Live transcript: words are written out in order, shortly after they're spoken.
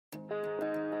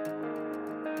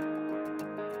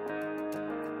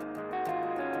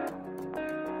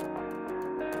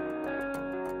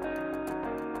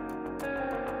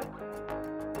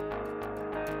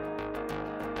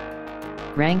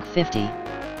Rank 50.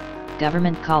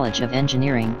 Government College of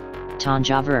Engineering,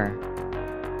 Thanjavur.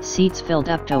 Seats filled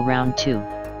up to round 2.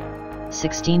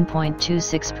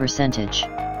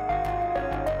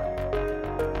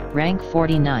 16.26%. Rank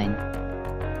 49.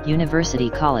 University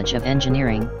College of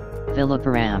Engineering,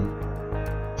 Villupuram.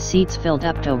 Seats filled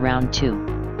up to round 2.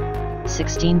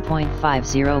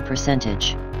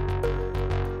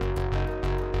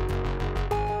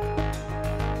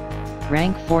 16.50%.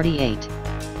 Rank 48.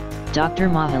 Dr.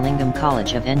 Mahalingam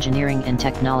College of Engineering and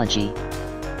Technology.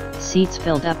 Seats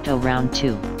filled up to round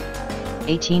 2.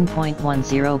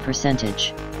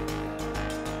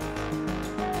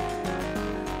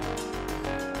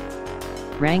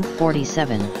 18.10%. Rank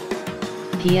 47.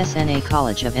 PSNA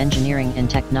College of Engineering and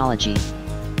Technology.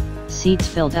 Seats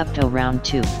filled up to round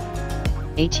 2.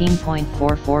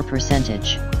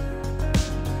 18.44%.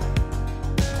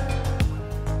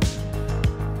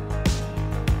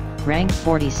 Rank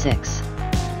 46.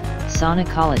 Sana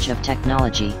College of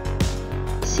Technology.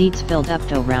 Seats filled up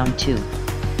to round 2.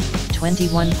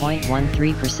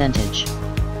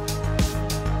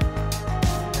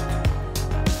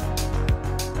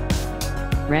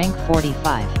 21.13%. Rank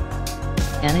 45.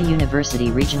 Anna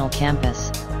University Regional Campus,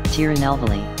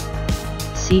 Tirunelveli.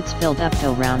 Seats filled up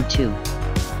to round 2.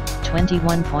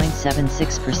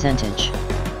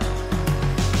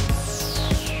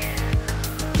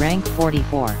 21.76%. Rank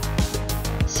 44.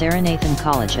 Saranathan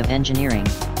College of Engineering.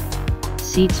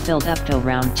 Seats filled up to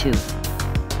round 2.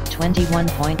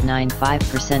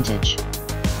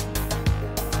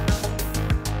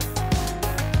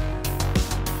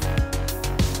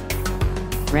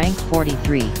 21.95%. Rank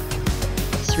 43.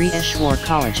 Sri Eshwar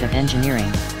College of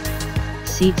Engineering.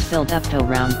 Seats filled up to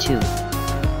round 2.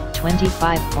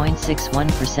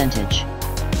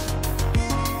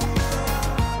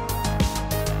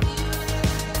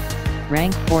 25.61%.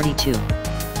 Rank 42.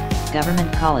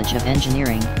 Government College of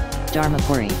Engineering,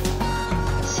 Dharmapuri.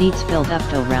 Seats filled up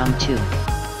to round 2.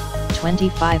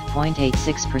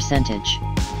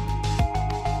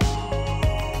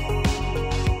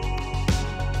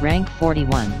 25.86%. Rank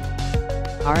 41.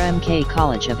 RMK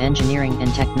College of Engineering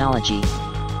and Technology.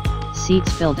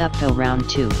 Seats filled up to round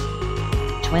 2.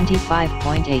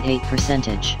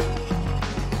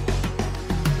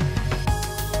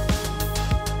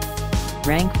 25.88%.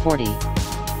 Rank 40.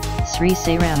 Sri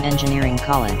Sairam Engineering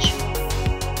College.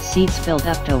 Seats filled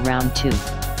up to round 2.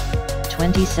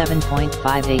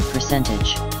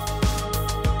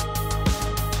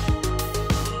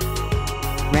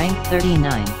 27.58%. Rank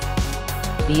 39.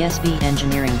 BSB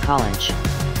Engineering College.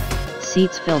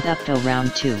 Seats filled up to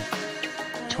round 2.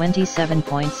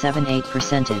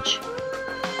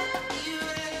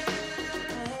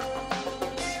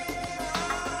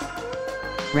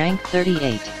 27.78%. Rank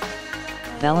 38.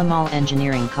 Velamal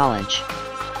Engineering College.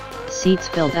 Seats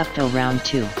filled up to round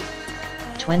 2.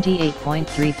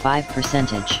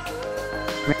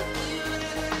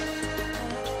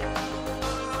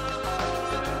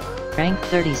 28.35%. Rank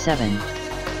 37.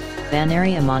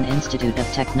 Baneri Amman Institute of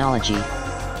Technology.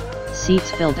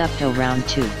 Seats filled up to round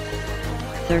 2.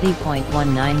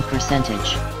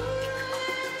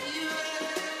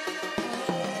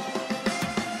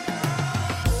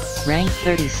 30.19%. Rank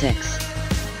 36.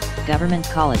 Government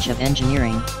College of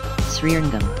Engineering,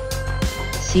 SRIRANGAM.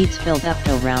 Seats filled up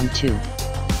to round 2.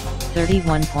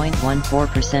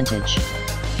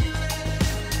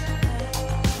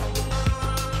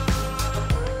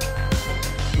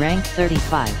 31.14%. Rank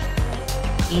 35.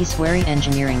 Easwari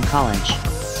Engineering College.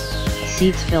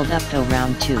 Seats filled up to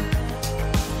round 2.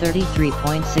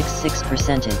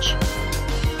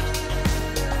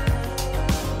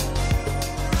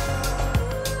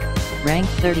 33.66%. Rank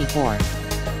 34.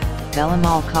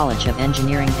 Velamal College of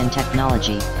Engineering and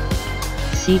Technology.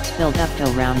 Seats filled up to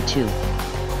round 2.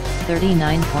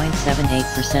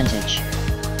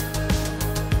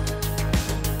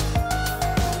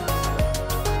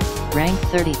 39.78%. Rank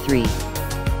 33.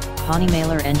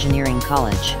 Panimalar Engineering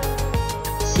College.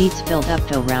 Seats filled up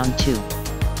to round 2.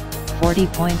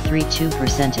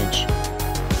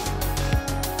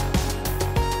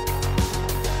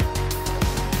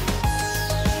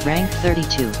 40.32%. Rank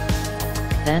 32.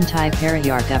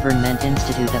 PERIYAR Government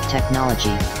Institute of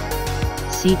Technology.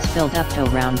 Seats filled up to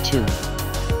round 2.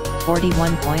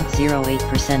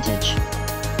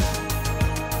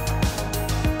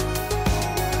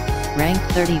 41.08%. Rank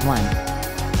 31.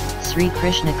 Sri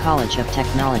Krishna College of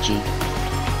Technology.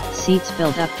 Seats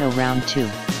filled up to round 2.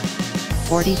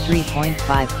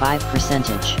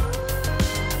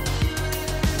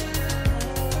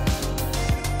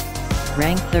 43.55%.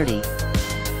 Rank 30.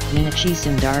 Meenakshi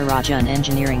Sundararajan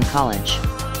Engineering College.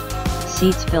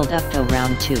 Seats filled up to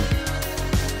round 2.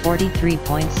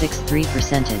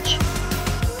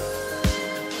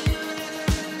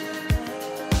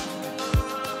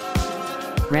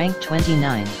 43.63%. Rank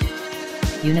 29.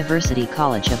 University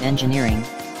College of Engineering,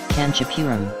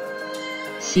 Kanchipuram.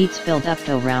 Seats filled up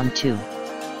to round 2.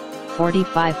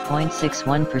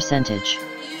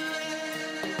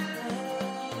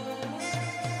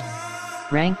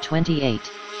 45.61%. Rank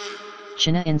 28.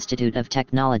 Chennai Institute of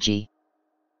Technology.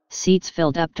 Seats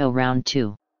filled up to round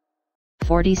 2.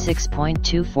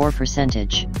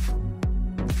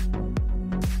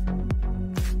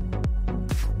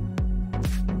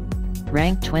 46.24%.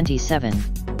 Rank 27.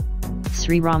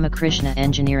 SRIRANGAM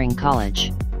Engineering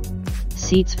College.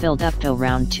 Seats filled up to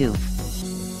round 2.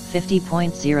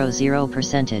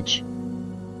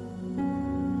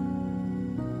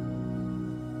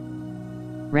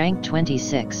 50.00%. Rank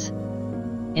 26.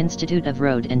 Institute of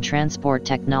Road and Transport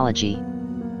Technology.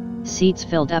 Seats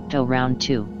filled up to round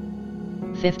 2.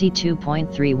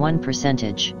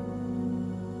 52.31%.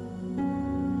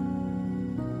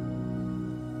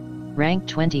 Rank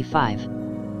 25.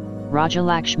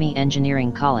 Rajalakshmi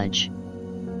Engineering College.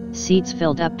 Seats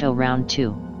filled up to round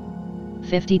 2.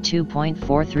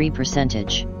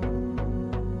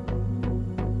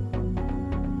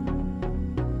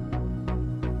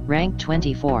 52.43%. Rank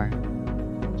 24.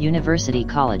 University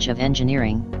College of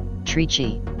Engineering,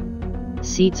 Trichy.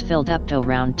 Seats filled up to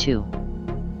round 2.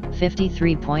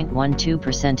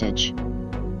 53.12%.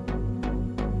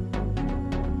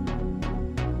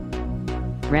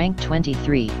 Rank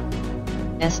 23.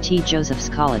 St. Joseph's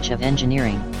College of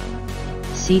Engineering.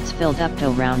 Seats filled up to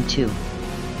round 2.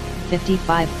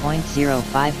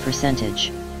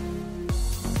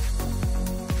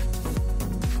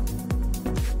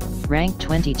 55.05%. Rank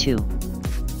 22.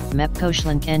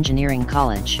 Mepcoshlank Engineering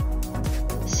College.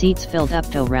 Seats filled up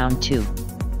to round 2.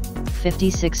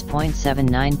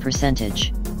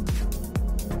 56.79%.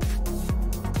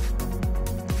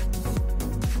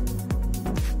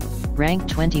 Rank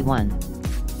 21.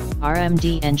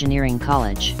 RMD Engineering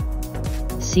College.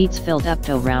 Seats filled up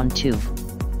to round 2.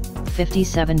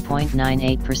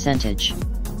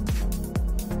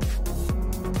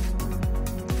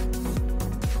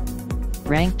 57.98%.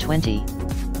 Rank 20.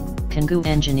 Kangu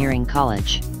Engineering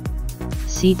College.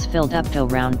 Seats filled up to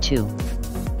round 2.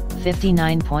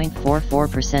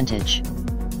 59.44%.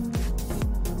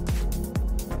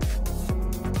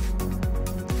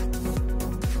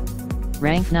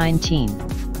 Rank 19.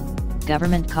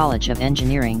 Government College of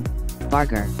Engineering,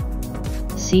 Bargur.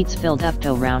 Seats filled up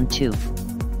to round 2.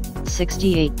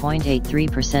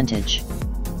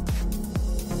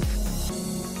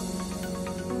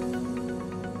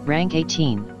 68.83%. Rank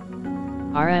 18.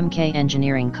 RMK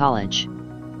Engineering College.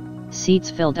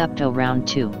 Seats filled up to round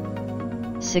 2.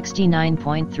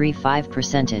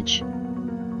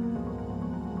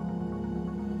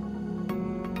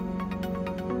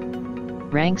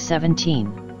 69.35%. Rank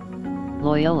 17.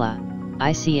 Loyola,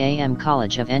 ICAM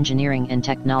College of Engineering and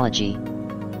Technology.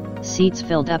 Seats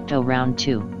filled up to round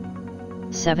 2.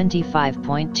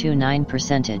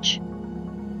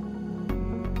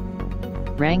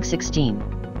 75.29%. Rank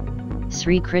 16.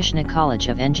 Sri Krishna College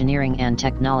of Engineering and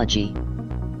Technology.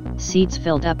 Seats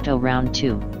filled up to round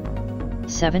 2.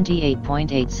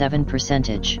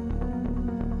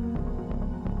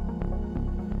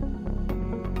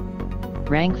 78.87%.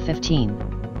 Rank 15.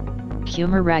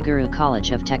 Kumaraguru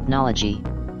College of Technology.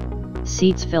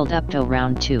 Seats filled up to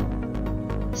round 2.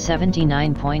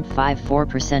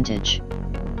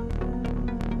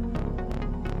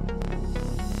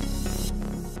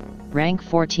 79.54%. Rank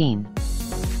 14.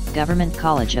 Government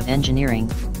College of Engineering,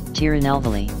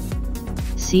 Tirunelveli.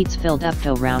 Seats filled up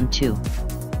to round 2.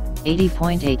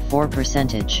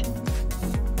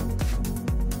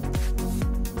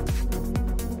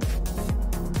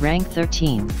 80.84%. Rank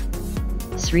 13.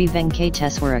 Sri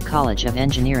Venkateswara College of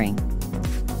Engineering.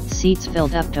 Seats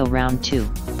filled up to round 2.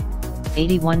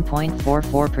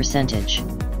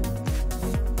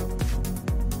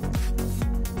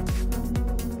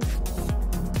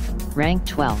 81.44%. Rank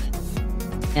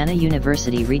 12. Anna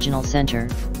University Regional Center,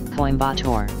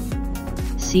 Coimbatore.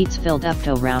 Seats filled up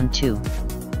to round 2.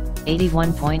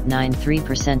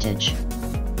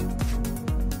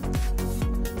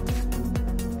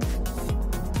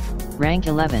 81.93%. Rank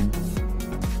 11.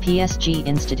 PSG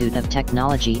Institute of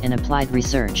Technology and Applied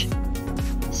Research.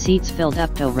 Seats filled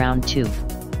up to round 2.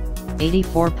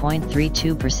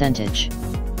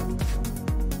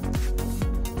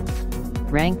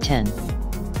 84.32%. Rank 10.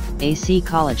 AC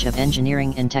College of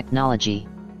Engineering and Technology.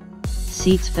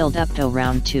 Seats filled up to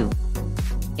round 2.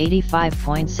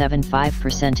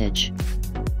 85.75%.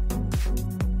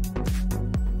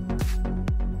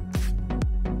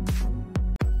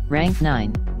 Rank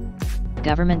 9.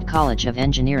 Government College of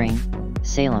Engineering,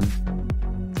 Salem.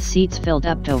 Seats filled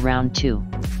up to round 2.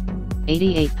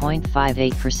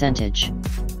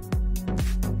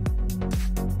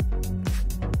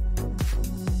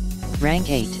 88.58%. Rank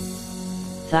 8.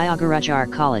 Thiagarajar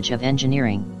College of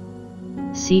Engineering.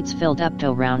 Seats filled up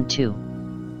to round 2.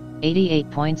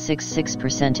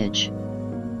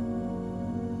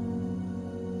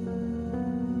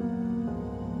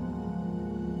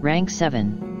 88.66%. Rank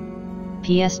 7.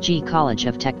 PSG College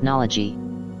of Technology.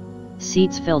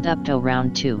 Seats filled up to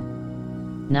round 2.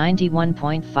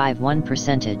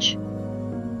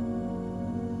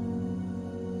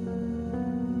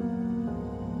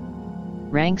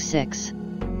 91.51%. Rank 6.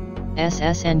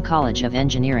 SSN College of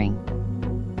Engineering.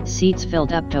 Seats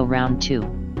filled up to round 2.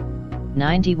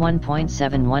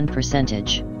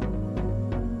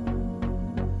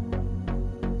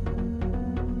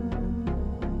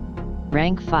 91.71%.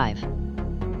 Rank 5.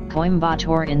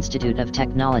 Coimbatore Institute of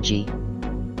Technology.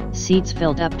 Seats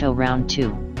filled up to round 2.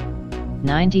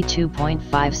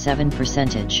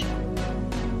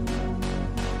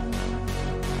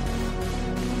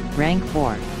 92.57%. Rank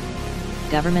 4.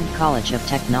 Government College of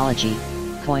Technology,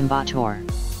 Coimbatore.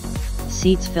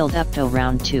 Seats filled up to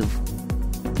round 2.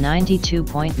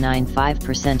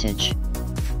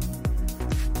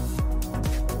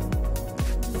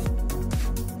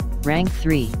 92.95%. Rank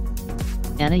 3.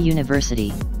 Anna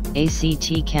University,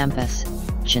 ACT Campus,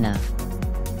 Chennai.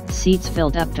 Seats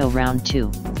filled up to round 2.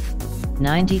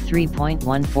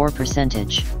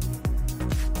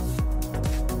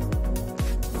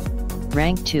 93.14%.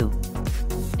 Rank 2.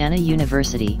 Anna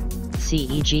University,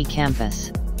 CEG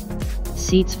Campus.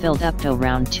 Seats filled up to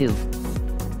round 2.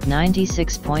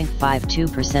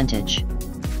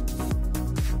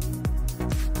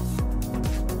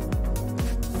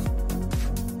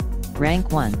 96.52%.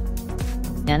 Rank 1.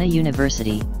 Anna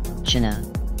University, Chennai,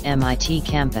 MIT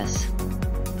Campus.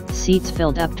 Seats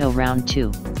filled up to round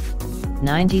 2.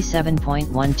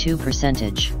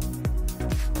 97.12%.